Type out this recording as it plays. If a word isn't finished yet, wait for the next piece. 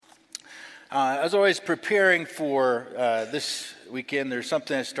As always, preparing for this weekend, there's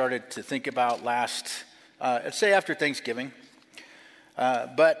something I started to think about let's say after Thanksgiving.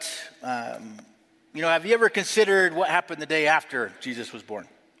 But have you ever considered what happened the day after Jesus was born?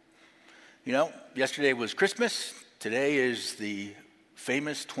 Yesterday was Christmas. Today is the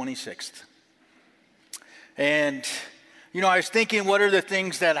famous 26th. And, I was thinking, what are the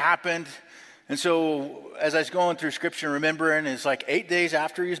things that happened? And so as I was going through Scripture and remembering, it's like 8 days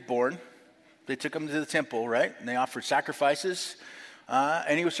after he was born, they took him to the temple, right? And they offered sacrifices,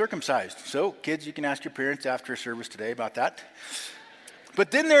 and he was circumcised. So, kids, you can ask your parents after service today about that.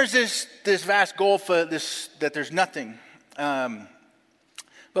 But then there's this vast gulf that there's nothing.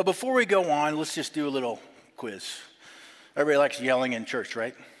 But before we go on, let's just do a little quiz. Everybody likes yelling in church,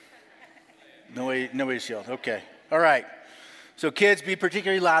 right? Nobody's yelled. Okay. All right. So kids, be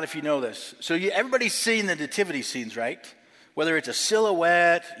particularly loud if you know this. So everybody's seen the nativity scenes, right? Whether it's a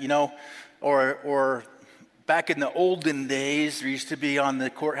silhouette, or back in the olden days, there used to be on the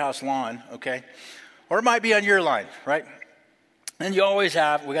courthouse lawn, okay? Or it might be on your line, right? And you always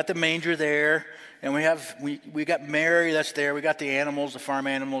we got the manger there, and we got Mary that's there. We got the animals, the farm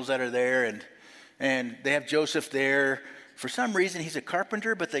animals that are there, and they have Joseph there. For some reason, he's a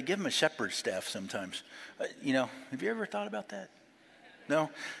carpenter, but they give him a shepherd's staff sometimes. Have you ever thought about that?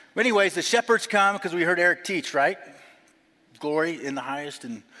 No? But anyways, the shepherds come because we heard Eric teach, right? Glory in the highest,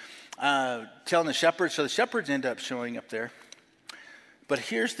 and telling the shepherds. So the shepherds end up showing up there. But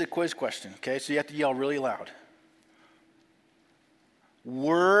here's the quiz question, okay? So you have to yell really loud.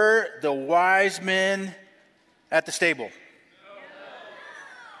 Were the wise men at the stable?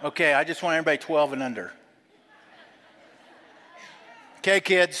 No. Okay, I just want everybody 12 and under. Okay,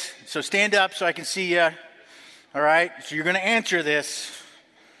 kids, so stand up so I can see you. All right, so you're going to answer this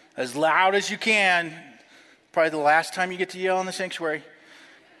as loud as you can. Probably the last time you get to yell in the sanctuary.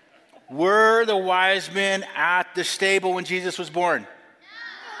 Were the wise men at the stable when Jesus was born?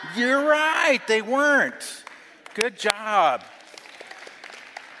 No. You're right, they weren't. Good job.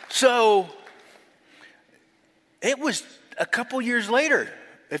 So, it was a couple years later.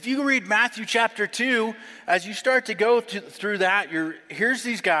 If you read Matthew chapter 2, as you start to go through that, here's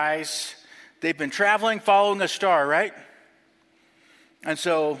these guys. They've been traveling, following a star, right? And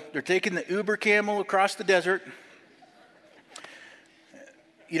so they're taking the Uber camel across the desert.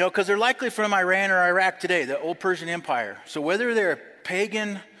 Because they're likely from Iran or Iraq today, the old Persian Empire. So whether they're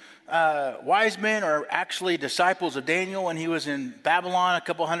pagan wise men or actually disciples of Daniel when he was in Babylon a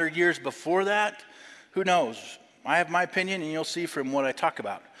couple hundred years before that, who knows? I have my opinion, and you'll see from what I talk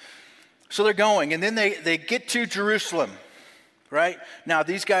about. So they're going, and then they get to Jerusalem, right? Now,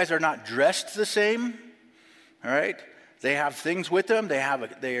 these guys are not dressed the same, all right? They have things with them. They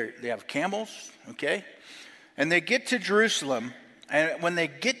have camels, okay? And they get to Jerusalem, and when they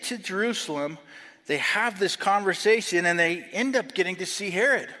get to Jerusalem, they have this conversation, and they end up getting to see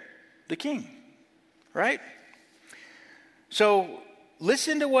Herod, the king, right? So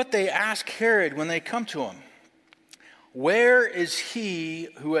listen to what they ask Herod when they come to him. Where is he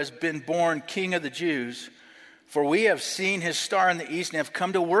who has been born King of the Jews? For we have seen his star in the east and have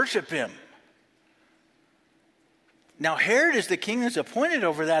come to worship him. Now Herod is the king that's appointed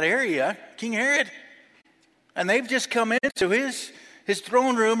over that area, King Herod. And they've just come into his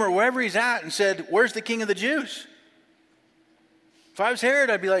throne room or wherever he's at and said, where's the King of the Jews? If I was Herod,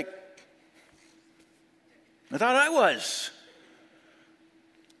 I'd be like, I thought I was.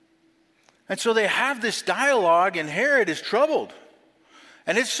 And so they have this dialogue, and Herod is troubled.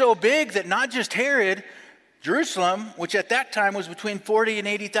 And it's so big that not just Herod, Jerusalem, which at that time was between 40 and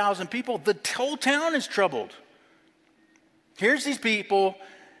 80,000 people, the whole town is troubled. Here's these people,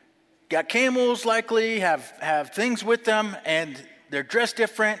 got camels likely, have things with them, and they're dressed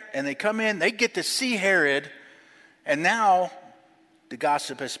different, and they come in, they get to see Herod, and now the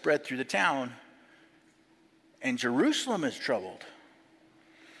gossip has spread through the town, and Jerusalem is troubled.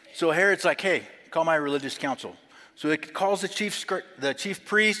 So Herod's like, hey, call my religious council. So he calls the chief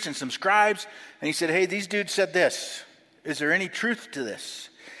priest and some scribes, and he said, hey, these dudes said this. Is there any truth to this?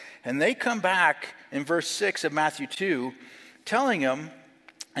 And they come back in verse 6 of Matthew 2, telling him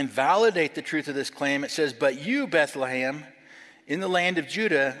and validate the truth of this claim. It says, but you, Bethlehem, in the land of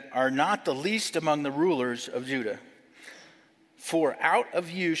Judah, are not the least among the rulers of Judah. For out of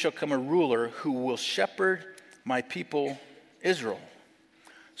you shall come a ruler who will shepherd my people Israel.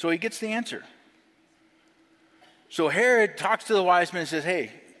 So he gets the answer. So Herod talks to the wise men and says,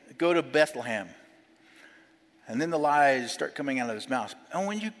 hey, go to Bethlehem. And then the lies start coming out of his mouth. And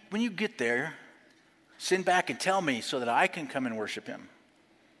when you get there, send back and tell me so that I can come and worship him.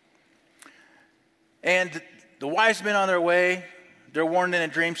 And the wise men on their way, They're warned in a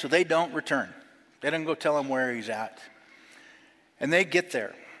dream, so they don't return. They don't go tell him where he's at. And they get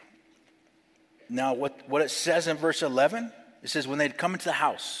there. Now, what it says in verse 11, it says when they'd come into the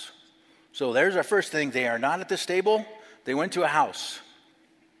house. So there's our first thing. They are not at the stable. They went to a house.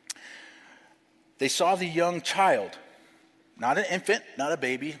 They saw the young child. Not an infant, not a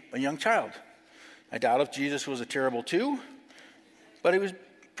baby, a young child. I doubt if Jesus was a terrible 2, but he was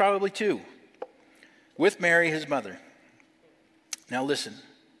probably 2. With Mary, his mother. Now listen.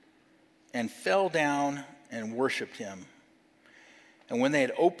 And fell down and worshiped him. And when they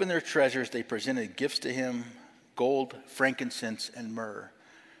had opened their treasures, they presented gifts to him, gold, frankincense, and myrrh.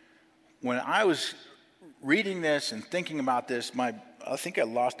 When I was reading this and thinking about this, I think I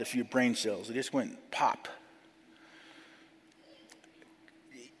lost a few brain cells. It just went pop.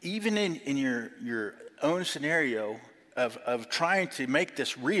 Even in your own scenario of trying to make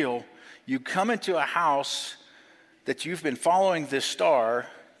this real, you come into a house that you've been following this star,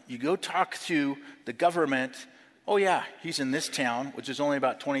 you go talk to the government. Oh yeah, he's in this town, which is only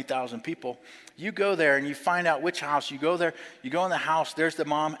about 20,000 people. You go there and you find out which house. You go there, you go in the house, there's the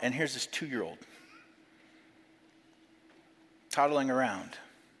mom, and here's this 2-year-old. Toddling around.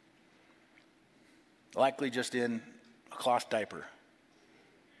 Likely just in a cloth diaper.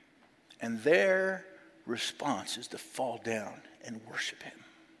 And their response is to fall down and worship him.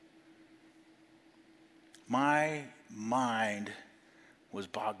 My mind was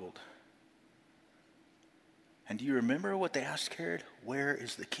boggled. And do you remember what they asked Herod? Where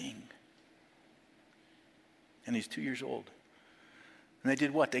is the king? And he's 2 years old. And they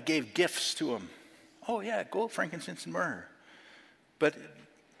did what? They gave gifts to him. Oh yeah, gold, frankincense, and myrrh. But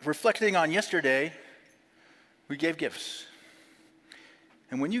reflecting on yesterday, we gave gifts.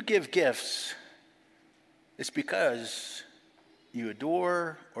 And when you give gifts, it's because you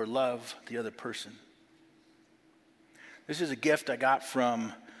adore or love the other person. This is a gift I got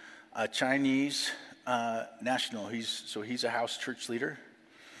from a Chinese national. He's a house church leader.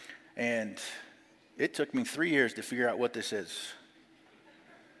 And it took me 3 years to figure out what this is.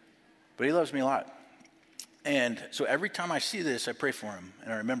 But he loves me a lot. And so every time I see this, I pray for him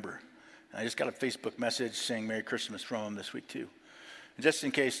and I remember. And I just got a Facebook message saying Merry Christmas from him this week too. And just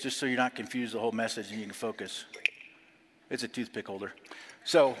in case, just so you're not confused the whole message and you can focus. It's a toothpick holder.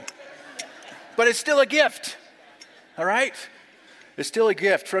 So, but it's still a gift. All right? It's still a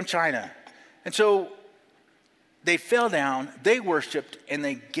gift from China. And so they fell down, they worshiped, and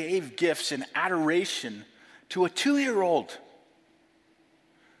they gave gifts in adoration to a 2-year-old.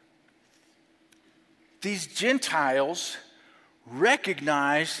 These Gentiles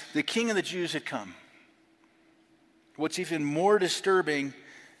recognized the King of the Jews had come. What's even more disturbing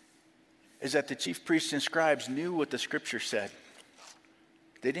is that the chief priests and scribes knew what the scripture said.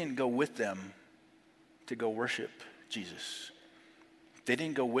 They didn't go with them to go worship Jesus. They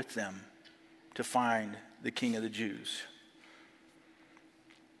didn't go with them to find the King of the Jews.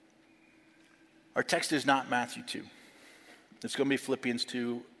 Our text is not Matthew 2. It's going to be Philippians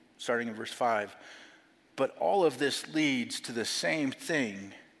 2, starting in verse 5. But all of this leads to the same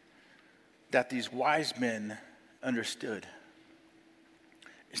thing that these wise men understood,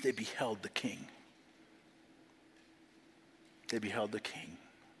 is they beheld the King. They beheld the King.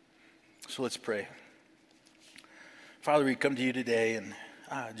 So let's pray. Father, we come to you today and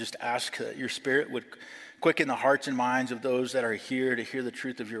just ask that your Spirit would quicken the hearts and minds of those that are here to hear the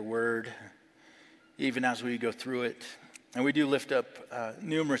truth of your word, even as we go through it. And we do lift up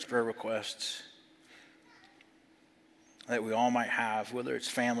numerous prayer requests that we all might have, whether it's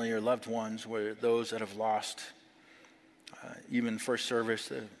family or loved ones, whether those that have lost. Even first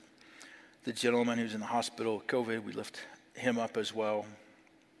service, the gentleman who's in the hospital with COVID, we lift him up as well.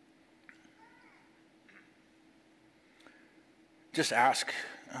 Just ask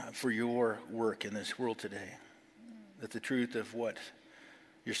for your work in this world today, that the truth of what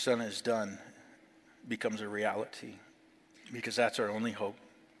your Son has done becomes a reality, because that's our only hope.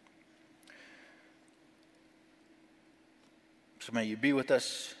 So may you be with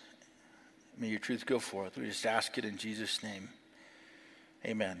us. May your truth go forth. We just ask it in Jesus' name.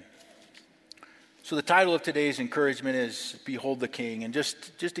 Amen. So the title of today's encouragement is Behold the King. And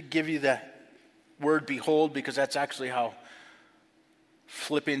just to give you that word behold, because that's actually how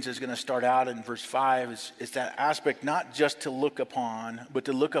Philippians is going to start out in verse 5, is that aspect not just to look upon, but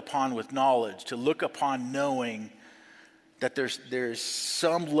to look upon with knowledge, to look upon knowing that there's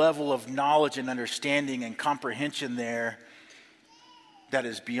some level of knowledge and understanding and comprehension there that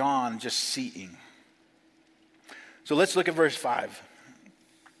is beyond just seeing. So let's look at verse 5.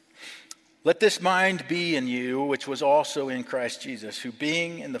 Let this mind be in you, which was also in Christ Jesus, who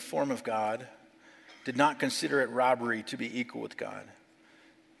being in the form of God, did not consider it robbery to be equal with God,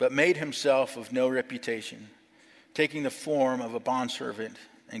 but made himself of no reputation, taking the form of a bondservant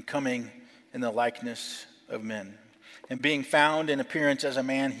and coming in the likeness of men. And being found in appearance as a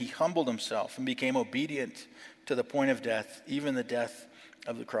man, he humbled himself and became obedient to the point of death, even the death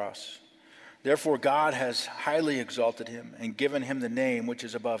of the cross. Therefore, God has highly exalted him and given him the name which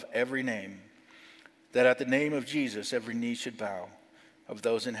is above every name, that at the name of Jesus every knee should bow, of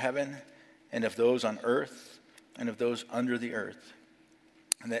those in heaven and of those on earth and of those under the earth,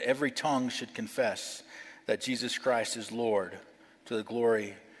 and that every tongue should confess that Jesus Christ is Lord, to the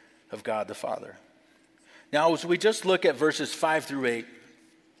glory of God the Father. Now, as we just look at verses 5 through 8,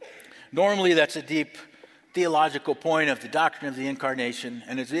 normally that's a deep theological point of the doctrine of the incarnation,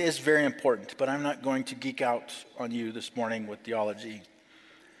 and it is very important, but I'm not going to geek out on you this morning with theology.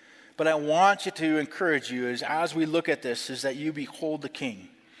 But I want you to encourage you as we look at this, is that you behold the King.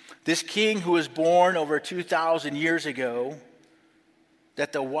 This King who was born over 2,000 years ago,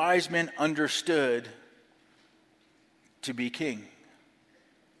 that the wise men understood to be king.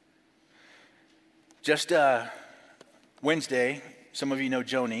 Just Wednesday, some of you know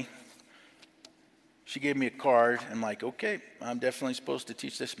Joni. She gave me a card. I'm like, okay, I'm definitely supposed to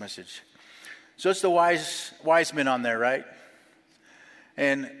teach this message. So it's the wise men on there, right?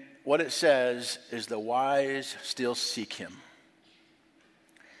 And what it says is the wise still seek him.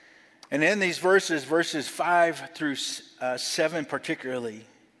 And in these verses 5 through 7 particularly,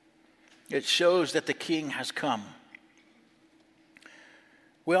 it shows that the King has come.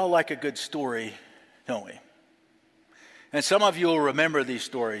 We all like a good story, don't we? And some of you will remember these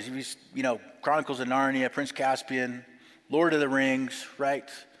stories. You know, Chronicles of Narnia, Prince Caspian, Lord of the Rings, right?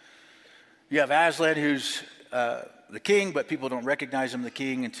 You have Aslan, who's the king, but people don't recognize him the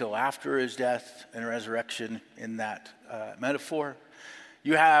king until after his death and resurrection in that metaphor.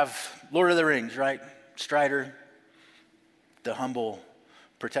 You have Lord of the Rings, right? Strider, the humble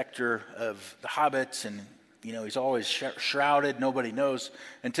protector of the hobbits, and you know, he's always shrouded. Nobody knows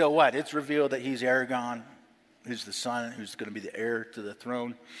until what? It's revealed that he's Aragorn, who's the son, who's going to be the heir to the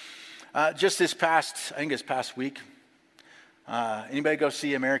throne. Just this past week, anybody go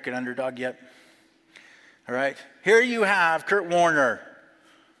see American Underdog yet? All right. Here you have Kurt Warner,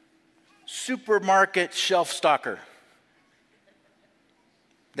 supermarket shelf stalker,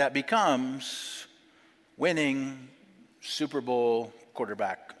 that becomes winning Super Bowl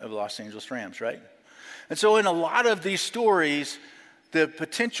quarterback of the Los Angeles Rams, right? And so in a lot of these stories, the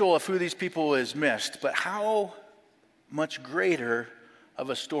potential of who these people is missed. But how much greater of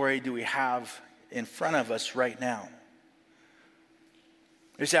a story do we have in front of us right now?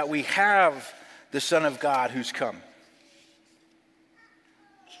 Is that we have the Son of God who's come.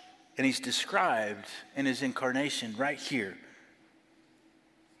 And he's described in his incarnation right here,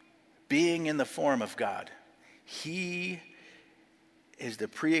 being in the form of God. He is the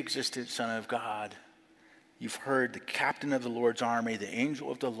pre-existent Son of God. You've heard the captain of the Lord's army, the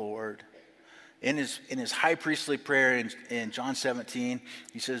angel of the Lord. In his high priestly prayer in John 17,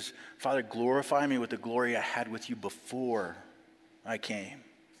 he says, Father, glorify me with the glory I had with you before I came.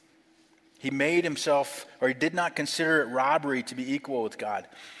 He made himself, or he did not consider it robbery to be equal with God.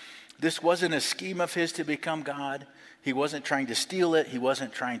 This wasn't a scheme of his to become God. He wasn't trying to steal it. He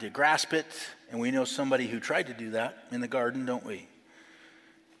wasn't trying to grasp it. And we know somebody who tried to do that in the garden, don't we?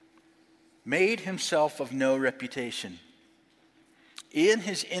 Made himself of no reputation. In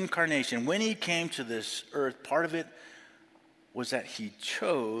his incarnation, when he came to this earth, part of it was that he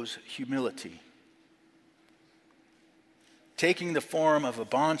chose humility. Taking the form of a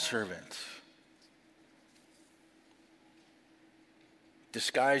bondservant,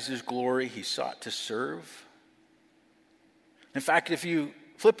 disguised his glory, he sought to serve. In fact, if you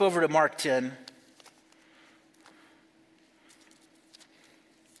flip over to Mark 10,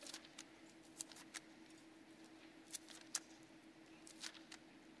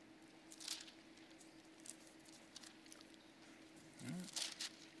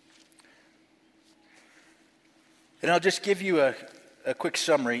 and I'll just give you a quick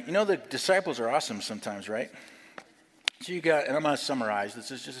summary. You know, the disciples are awesome sometimes, right? So you got, and I'm going to summarize.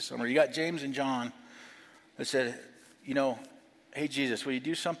 This is just a summary. You got James and John that said, you know, hey, Jesus, will you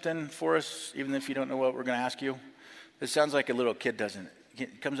do something for us, even if you don't know what we're going to ask you? It sounds like a little kid, doesn't it?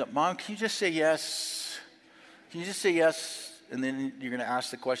 It comes up, Mom, can you just say yes? Can you just say yes? And then you're going to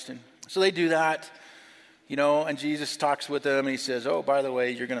ask the question. So they do that, you know, and Jesus talks with them, and he says, oh, by the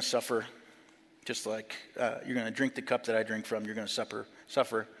way, you're going to suffer. Just like you're going to drink the cup that I drink from, you're going to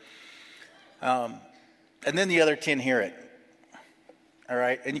suffer. And then the other 10 hear it. all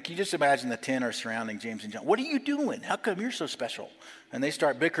right? And you can just imagine the 10 are surrounding James and John. What are you doing? How come you're so special? And they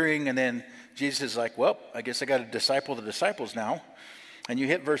start bickering, and then Jesus is like, well, I guess I got to disciple the disciples now. And you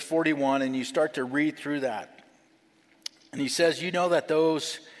hit verse 41, and you start to read through that. And he says, you know that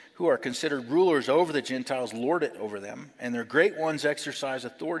those who are considered rulers over the Gentiles lord it over them, and their great ones exercise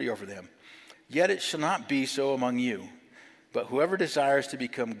authority over them. Yet it shall not be so among you. But whoever desires to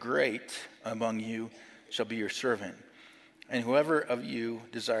become great among you shall be your servant. And whoever of you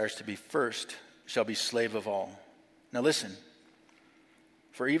desires to be first shall be slave of all. Now listen,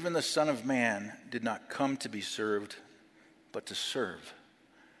 for even the Son of Man did not come to be served, but to serve,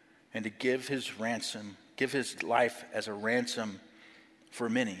 and to give his life as a ransom for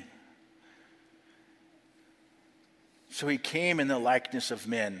many. So he came in the likeness of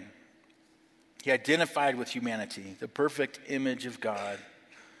men. He identified with humanity, the perfect image of God,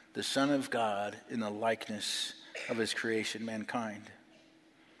 the Son of God in the likeness of his creation, mankind.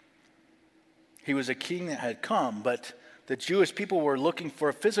 He was a king that had come, but the Jewish people were looking for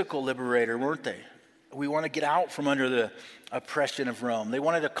a physical liberator, weren't they? We want to get out from under the oppression of Rome. They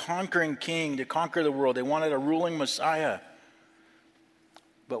wanted a conquering king to conquer the world. They wanted a ruling Messiah.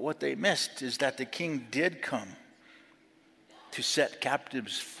 But what they missed is that the king did come to set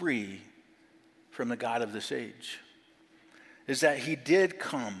captives free from the God of this age. Is that he did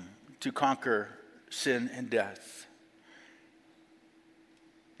come to conquer sin and death.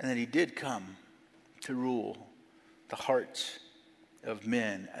 And that he did come to rule the hearts of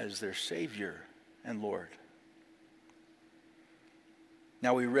men as their Savior and Lord.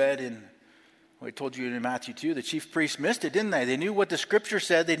 Now we told you in Matthew 2, the chief priests missed it, didn't they? They knew what the scripture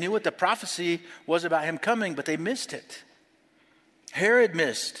said. They knew what the prophecy was about him coming, but they missed it. Herod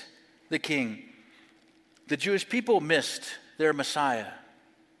missed the king. The Jewish people missed their Messiah.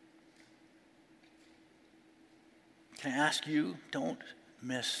 Can I ask you, don't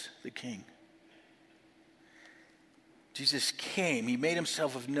miss the king. Jesus came. He made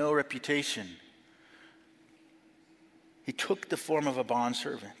himself of no reputation. He took the form of a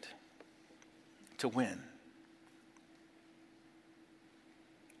bondservant to win.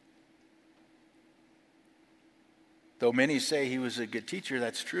 Though many say he was a good teacher,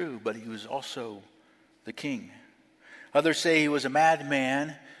 that's true, but he was also the king. Others say he was a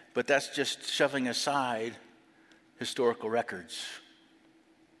madman, but that's just shoving aside historical records.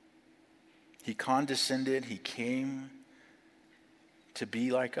 He condescended, he came to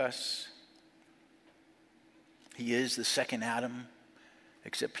be like us. He is the second Adam,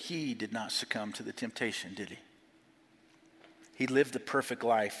 except he did not succumb to the temptation, did he? He lived the perfect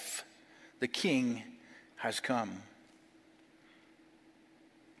life. The king has come.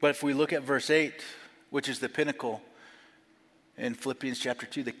 But if we look at verse 8, which is the pinnacle in Philippians chapter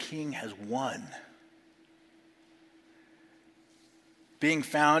 2, the king has won. Being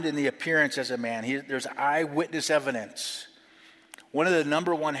found in the appearance as a man, there's eyewitness evidence. One of the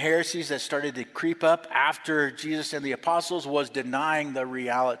number one heresies that started to creep up after Jesus and the apostles was denying the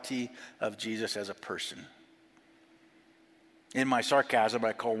reality of Jesus as a person. In my sarcasm,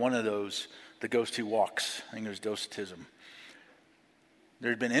 I call one of those the ghost who walks. I think there's docetism.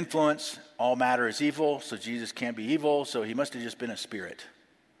 There's been influence. All matter is evil, so Jesus can't be evil, so he must have just been a spirit.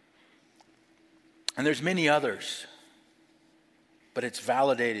 And there's many others, but it's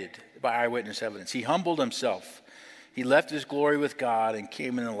validated by eyewitness evidence. He humbled himself. He left his glory with God and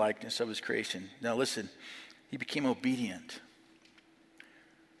came in the likeness of his creation. Now listen, he became obedient.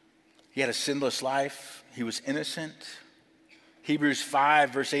 He had a sinless life. He was innocent. Hebrews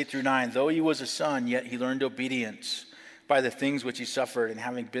 5, verse 8 through 9, though he was a son, yet he learned obedience by the things which he suffered, and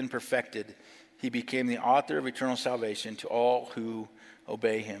having been perfected, he became the author of eternal salvation to all who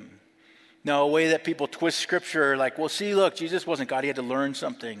obey him. Now, a way that people twist scripture, like, well, see, look, Jesus wasn't God. He had to learn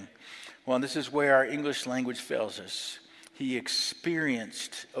something. Well, this is where our English language fails us. He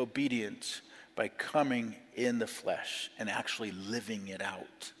experienced obedience by coming in the flesh and actually living it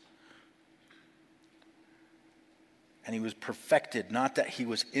out. And he was perfected, not that he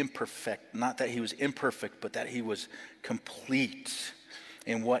was imperfect, but that he was complete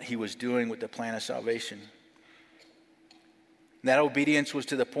in what he was doing with the plan of salvation. And that obedience was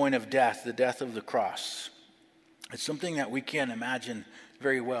to the point of death, the death of the cross. It's something that we can't imagine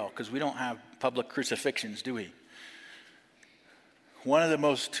very well because we don't have public crucifixions, do we? One of the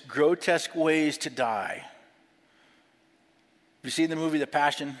most grotesque ways to die. Have you seen the movie The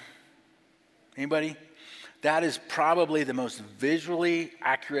Passion? Anybody? That is probably the most visually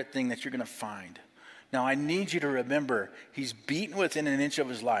accurate thing that you're going to find. Now, I need you to remember, he's beaten within an inch of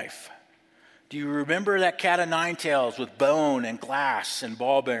his life. Do you remember that cat of nine tails with bone and glass and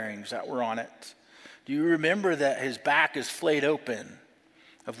ball bearings that were on it? Do you remember that his back is flayed open?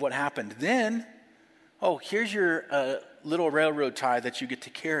 of what happened. Then, here's your little railroad tie that you get to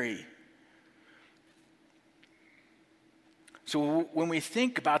carry. So when we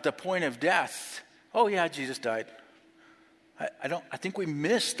think about the point of death, Jesus died. I think we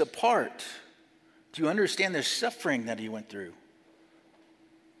missed the part. Do you understand the suffering that he went through?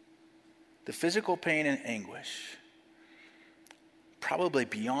 The physical pain and anguish, probably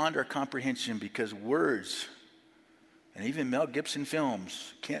beyond our comprehension, because words and even Mel Gibson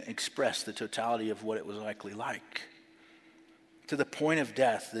films can't express the totality of what it was likely like. To the point of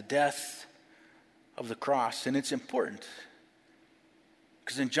death, the death of the cross. And it's important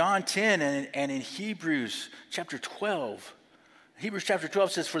because in John 10 and in Hebrews chapter 12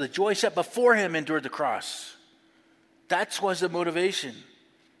 says, for the joy set before him endured the cross. That was the motivation.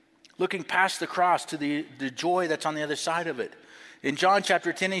 Looking past the cross to the joy that's on the other side of it. In John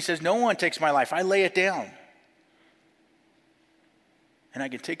chapter 10, he says, no one takes my life. I lay it down. And I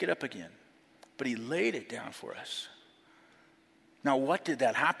can take it up again. But he laid it down for us. Now, what did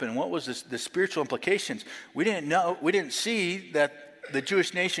that happen? What was the spiritual implications? We didn't see that the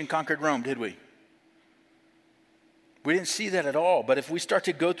Jewish nation conquered Rome, did we? We didn't see that at all. But if we start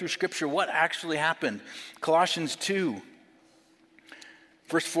to go through Scripture, what actually happened? Colossians 2.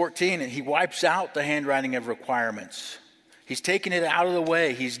 Verse 14, and he wipes out the handwriting of requirements. He's taken it out of the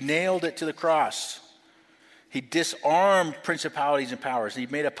way. He's nailed it to the cross. He disarmed principalities and powers. He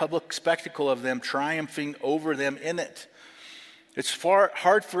made a public spectacle of them, triumphing over them in it. It's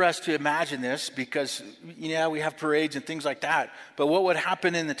hard for us to imagine this because, we have parades and things like that. But what would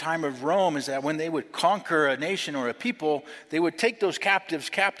happen in the time of Rome is that when they would conquer a nation or a people, they would take those captives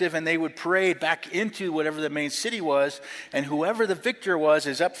captive and they would parade back into whatever the main city was. And whoever the victor was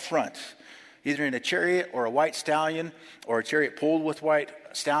is up front, either in a chariot or a white stallion or a chariot pulled with white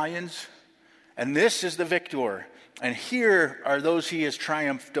stallions. And this is the victor. And here are those he has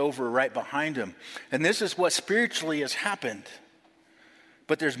triumphed over right behind him. And this is what spiritually has happened.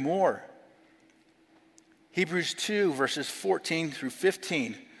 But there's more. Hebrews 2, verses 14 through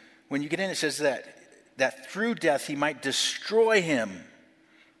 15. When you get in, it says that through death he might destroy him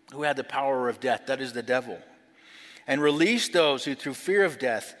who had the power of death, that is the devil, and release those who through fear of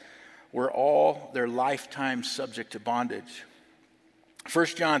death were all their lifetime subject to bondage. 1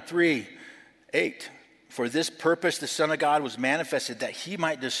 John 3, 8. For this purpose the Son of God was manifested, that he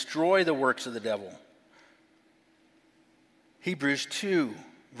might destroy the works of the devil. Hebrews 2,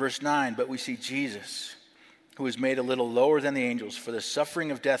 verse 9, but we see Jesus, who was made a little lower than the angels, for the suffering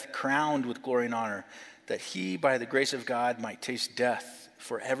of death crowned with glory and honor, that he, by the grace of God, might taste death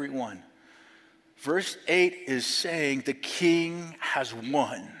for everyone. Verse 8 is saying the King has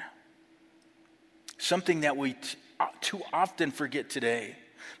won. Something that we too often forget today.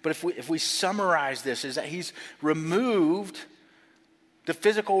 But if we summarize this, is that he's removed the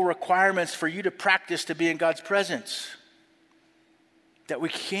physical requirements for you to practice to be in God's presence that we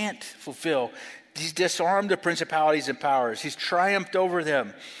can't fulfill. He's disarmed the principalities and powers. He's triumphed over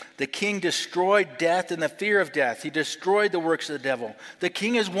them. The King destroyed death and the fear of death. He destroyed the works of the devil. The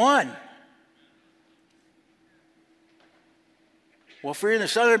King has won. Well, if you're in the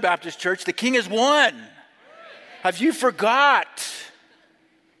Southern Baptist Church, the King has won. Have you forgot?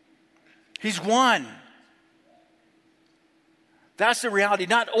 He's won. That's the reality.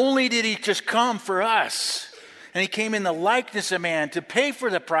 Not only did he just come for us, and he came in the likeness of man to pay for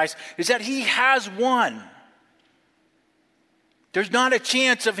the price, is that he has won. There's not a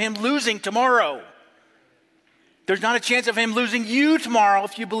chance of him losing tomorrow. There's not a chance of him losing you tomorrow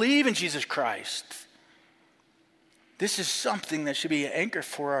if you believe in Jesus Christ. This is something that should be an anchor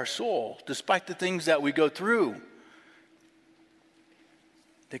for our soul, despite the things that we go through.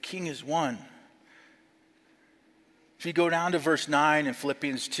 The King has won. If you go down to verse 9 in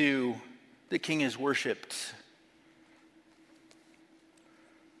Philippians 2, the King is worshipped.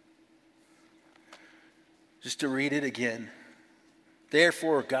 Just to read it again.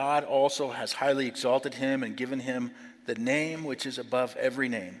 Therefore, God also has highly exalted him and given him the name which is above every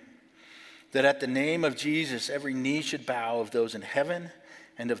name, that at the name of Jesus every knee should bow, of those in heaven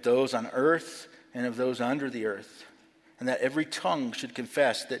and of those on earth and of those under the earth, and that every tongue should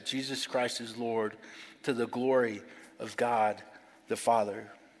confess that Jesus Christ is Lord, to the glory of God the Father.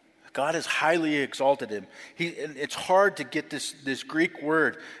 God has highly exalted him. It's hard to get this Greek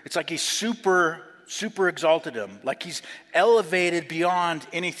word. It's like he's super exalted him, like he's elevated beyond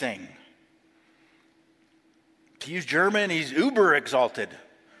anything. To use German, he's uber exalted.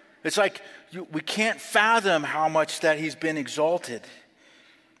 It's like we can't fathom how much that he's been exalted.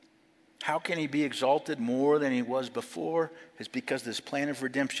 How can he be exalted more than he was before? It's because this plan of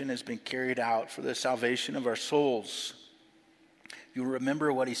redemption has been carried out for the salvation of our souls. You'll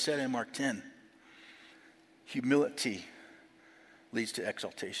remember what he said in Mark 10. Humility leads to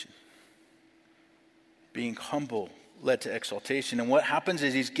exaltation. Being humble led to exaltation. And what happens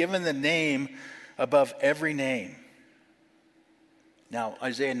is he's given the name above every name. Now,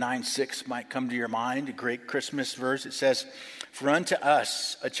 Isaiah 9:6 might come to your mind, a great Christmas verse. It says, "For unto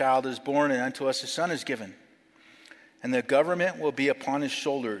us a child is born, and unto us a son is given. And the government will be upon his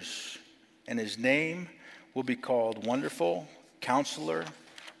shoulders, and his name will be called Wonderful, Counselor,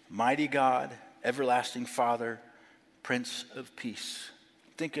 Mighty God, Everlasting Father, Prince of Peace."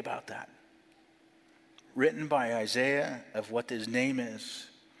 Think about that. Written by Isaiah of what his name is.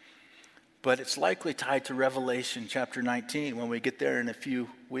 But it's likely tied to Revelation chapter 19 when we get there in a few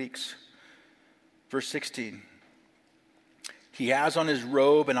weeks. Verse 16. "He has on his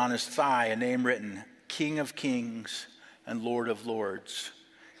robe and on his thigh a name written, King of Kings and Lord of Lords."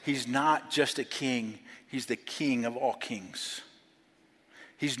 He's not just a king, he's the King of all kings.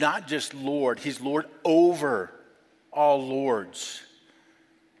 He's not just Lord, he's Lord over all lords.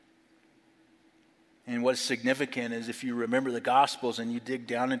 And what's significant is if you remember the Gospels and you dig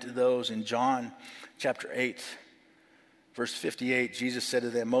down into those in John chapter 8, verse 58, Jesus said to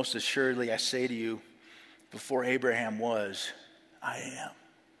them, "Most assuredly I say to you, before Abraham was, I am,"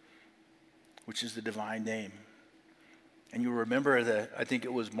 which is the divine name. And you remember that, I think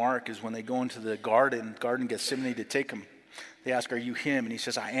it was Mark, is when they go into the Garden Gethsemane to take him. They ask, "Are you him?" And he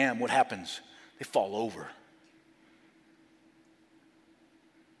says, "I am." What happens? They fall over.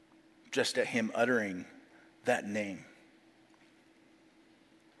 Just at him uttering that name.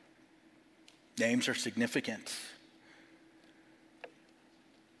 Names are significant.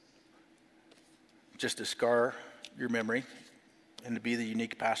 Just to scar your memory and to be the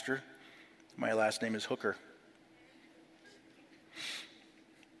unique pastor, my last name is Hooker.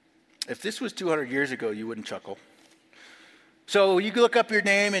 If this was 200 years ago, you wouldn't chuckle. So you could look up your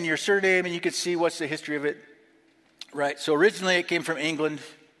name and your surname and you could see what's the history of it. Right, so originally it came from England,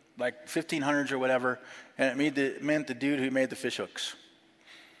 like 1500s or whatever, and it meant the dude who made the fish hooks.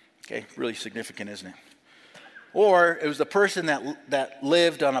 Okay, really significant, isn't it? Or it was the person that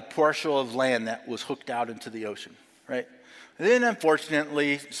lived on a parcel of land that was hooked out into the ocean, right? And then,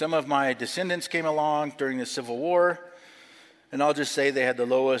 unfortunately, some of my descendants came along during the Civil War, and I'll just say they had the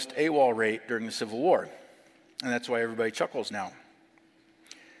lowest AWOL rate during the Civil War, and that's why everybody chuckles now.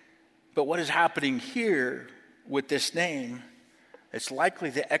 But what is happening here with this name, it's likely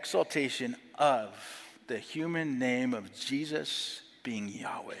the exaltation of the human name of Jesus being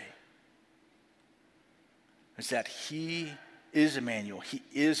Yahweh. It's that he is Emmanuel. He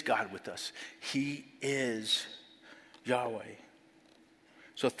is God with us. He is Yahweh.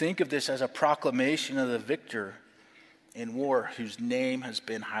 So think of this as a proclamation of the victor in war whose name has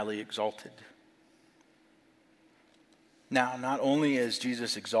been highly exalted. Now, not only is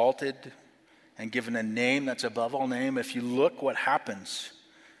Jesus exalted and given a name that's above all name, if you look what happens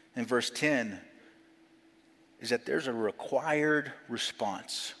in verse 10, is that there's a required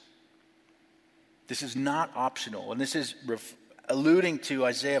response. This is not optional, and this is alluding to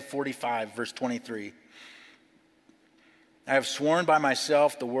Isaiah 45, verse 23. "I have sworn by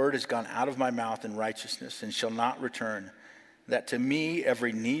myself, the word has gone out of my mouth in righteousness and shall not return, that to me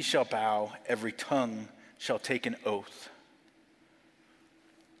every knee shall bow, every tongue shall take an oath."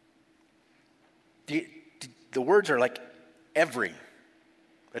 The words are like every.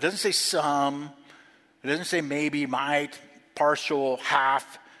 It doesn't say some. It doesn't say maybe, might, partial,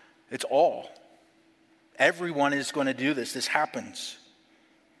 half. It's all. Everyone is going to do this. This happens.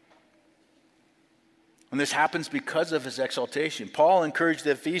 And this happens because of his exaltation. Paul encouraged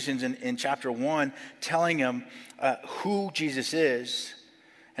the Ephesians in chapter 1, telling them who Jesus is.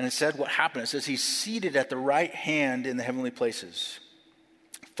 And it said what happened. It says he's seated at the right hand in the heavenly places,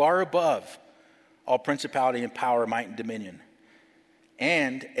 far above all principality and power, might and dominion,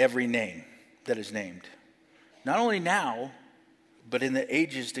 and every name that is named. Not only now, but in the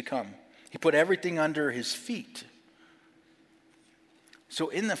ages to come. He put everything under his feet. So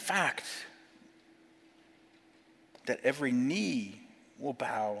in the fact that every knee will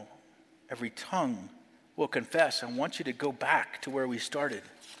bow, every tongue will confess, I want you to go back to where we started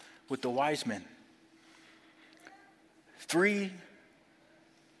with the wise men. 3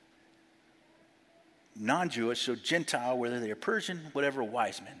 non-Jewish, so Gentile, whether they are Persian, whatever,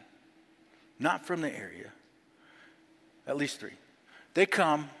 wise men. Not from the area. At least 3. They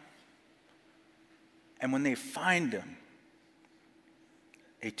come, and when they find him,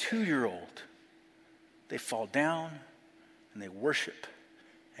 a 2-year-old, they fall down and they worship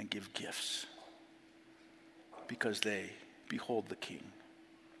and give gifts because they behold the King.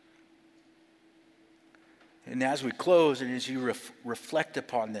 And as we close and as you reflect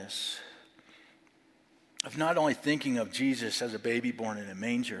upon this, of not only thinking of Jesus as a baby born in a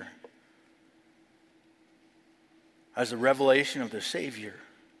manger, as a revelation of the Savior,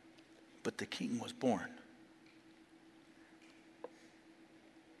 but the King was born.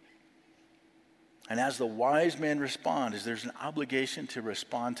 And as the wise men respond, as there's an obligation to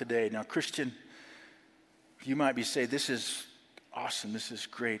respond today. Now, Christian, you might be saying, this is awesome, this is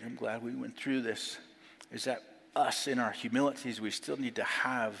great, I'm glad we went through this. Is that us in our humilities, we still need to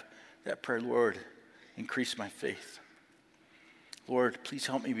have that prayer, Lord, increase my faith. Lord, please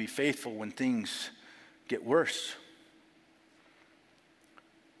help me be faithful when things get worse.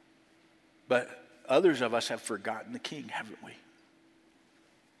 But others of us have forgotten the King, haven't we?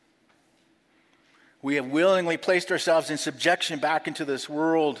 We have willingly placed ourselves in subjection back into this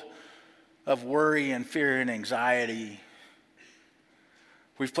world of worry and fear and anxiety.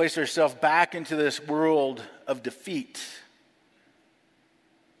 We've placed ourselves back into this world of defeat.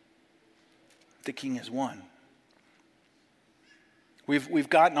 The King has won. We've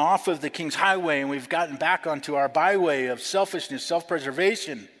gotten off of the King's highway and we've gotten back onto our byway of selfishness,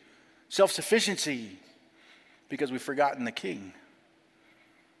 self-preservation, self-sufficiency, because we've forgotten the King.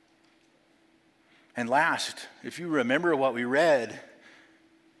 And last, if you remember what we read,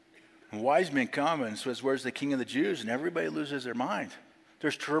 wise men come and says, where's the King of the Jews? And everybody loses their mind.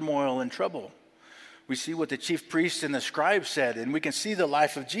 There's turmoil and trouble. We see what the chief priests and the scribes said, and we can see the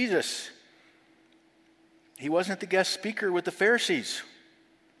life of Jesus. He wasn't the guest speaker with the Pharisees.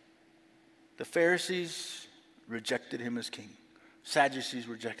 The Pharisees rejected him as king. Sadducees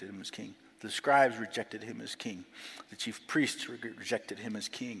rejected him as king. The scribes rejected him as king. The chief priests rejected him as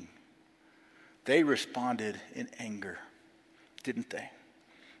king. They responded in anger, didn't they?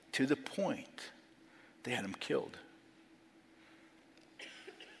 To the point they had him killed.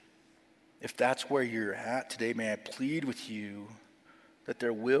 If that's where you're at today, may I plead with you that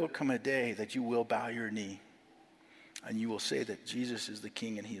there will come a day that you will bow your knee and you will say that Jesus is the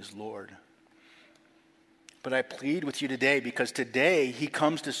King and he is Lord. But I plead with you today because today he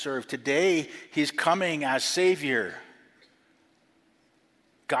comes to serve. Today he's coming as Savior.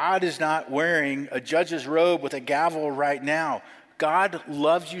 God is not wearing a judge's robe with a gavel right now. God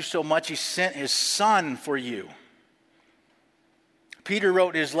loves you so much he sent his Son for you. Peter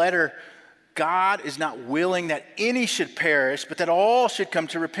wrote in his letter, God is not willing that any should perish, but that all should come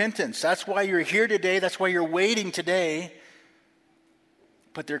to repentance. That's why you're here today. That's why you're waiting today.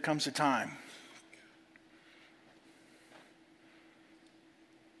 But there comes a time.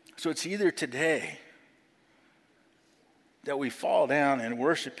 So it's either today that we fall down and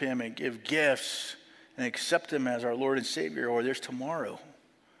worship him and give gifts and accept him as our Lord and Savior, or there's tomorrow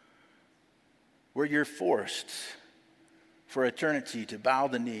where you're forced for eternity to bow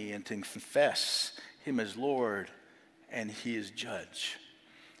the knee and to confess him as Lord and he is judge,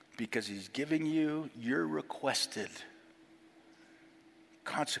 because he's giving you your requested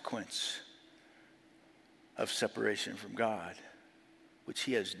consequence of separation from God, which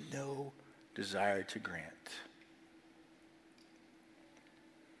he has no desire to grant.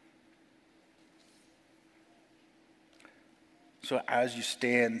 So as you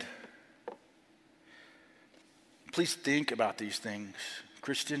stand, please think about these things.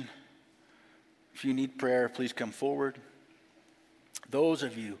 Christian, if you need prayer, please come forward. Those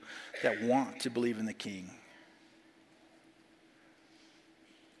of you that want to believe in the King,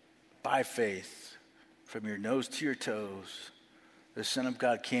 by faith, from your nose to your toes, the Son of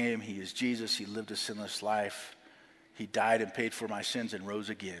God came. He is Jesus. He lived a sinless life. He died and paid for my sins and rose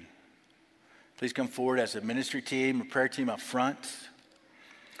again. Please come forward as a ministry team, a prayer team up front,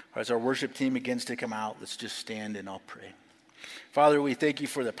 or as our worship team begins to come out. Let's just stand and I'll pray. Father, we thank you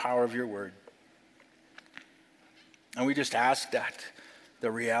for the power of your word. And we just ask that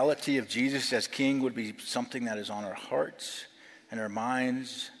the reality of Jesus as King would be something that is on our hearts and our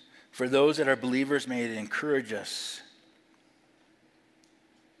minds. For those that are believers, may it encourage us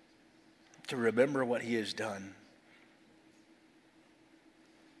to remember what he has done.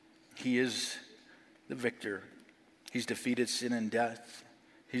 He is the victor. He's defeated sin and death.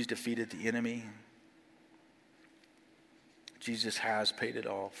 He's defeated the enemy. Jesus has paid it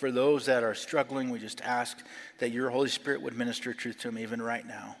all. For those that are struggling, we just ask that your Holy Spirit would minister truth to them even right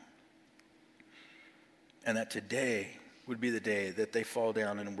now. And that today would be the day that they fall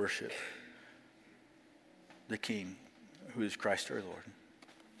down and worship the King, who is Christ our Lord.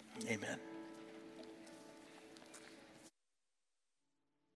 Amen.